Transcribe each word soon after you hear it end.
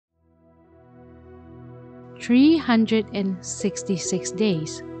366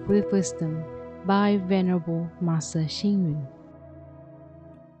 Days with Wisdom by Venerable Master Xing Yun.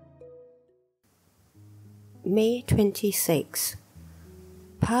 May 26.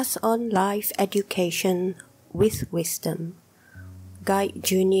 Pass on life education with wisdom. Guide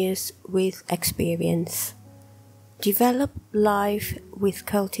juniors with experience. Develop life with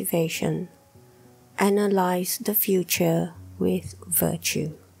cultivation. Analyze the future with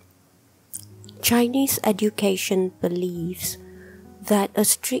virtue. Chinese education believes that a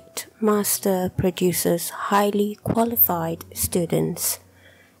strict master produces highly qualified students,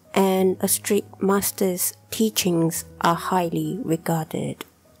 and a strict master's teachings are highly regarded.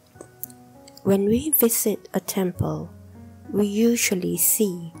 When we visit a temple, we usually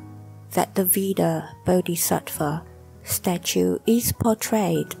see that the Vida Bodhisattva statue is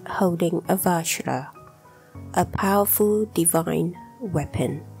portrayed holding a Vajra, a powerful divine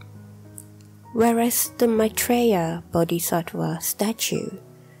weapon, whereas the Maitreya Bodhisattva statue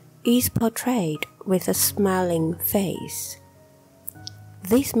is portrayed with a smiling face.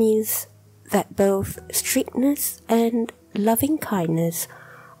 This means that both strictness and loving-kindness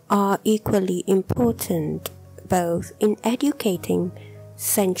are equally important both in educating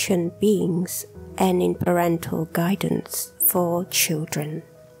sentient beings and in parental guidance for children.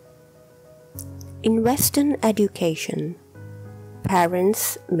 In Western education,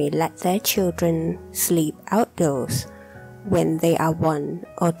 parents may let their children sleep outdoors when they are 1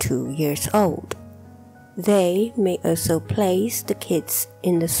 or 2 years old. They may also place the kids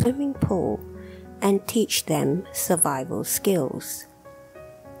in the swimming pool and teach them survival skills.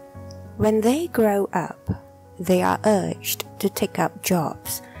 When they grow up, they are urged to take up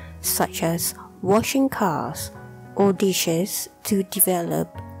jobs such as washing cars or dishes to develop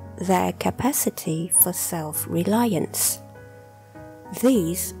their capacity for self-reliance.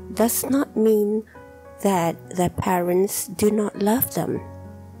 This does not mean that their parents do not love them.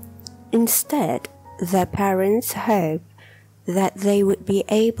 Instead, their parents hope that they would be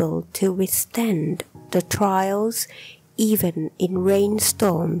able to withstand the trials even in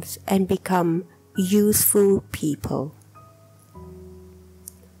rainstorms and become useful people.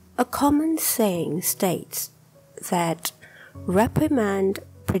 A common saying states that reprimand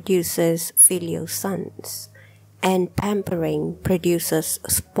produces filial sons, and pampering produces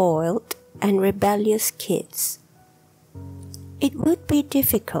spoiled and rebellious kids. It would be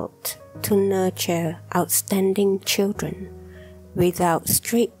difficult to nurture outstanding children without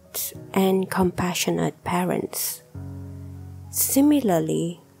strict and compassionate parents.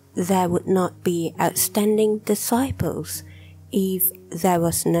 Similarly, there would not be outstanding disciples if there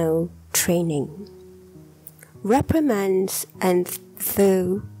was no training. Reprimands and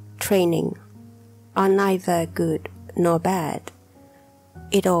thorough training are neither good nor bad.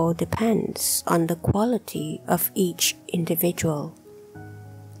 It all depends on the quality of each individual.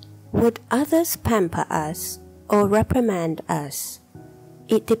 Would others pamper us or reprimand us?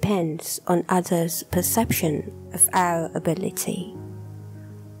 It depends on others' perception of our ability.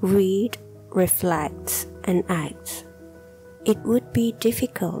 Read, reflect, and act. It would be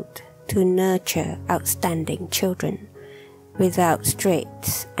difficult to nurture outstanding children without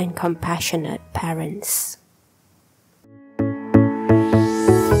strict and compassionate parents.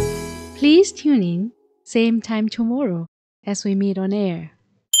 Please tune in, same time tomorrow as we meet on air.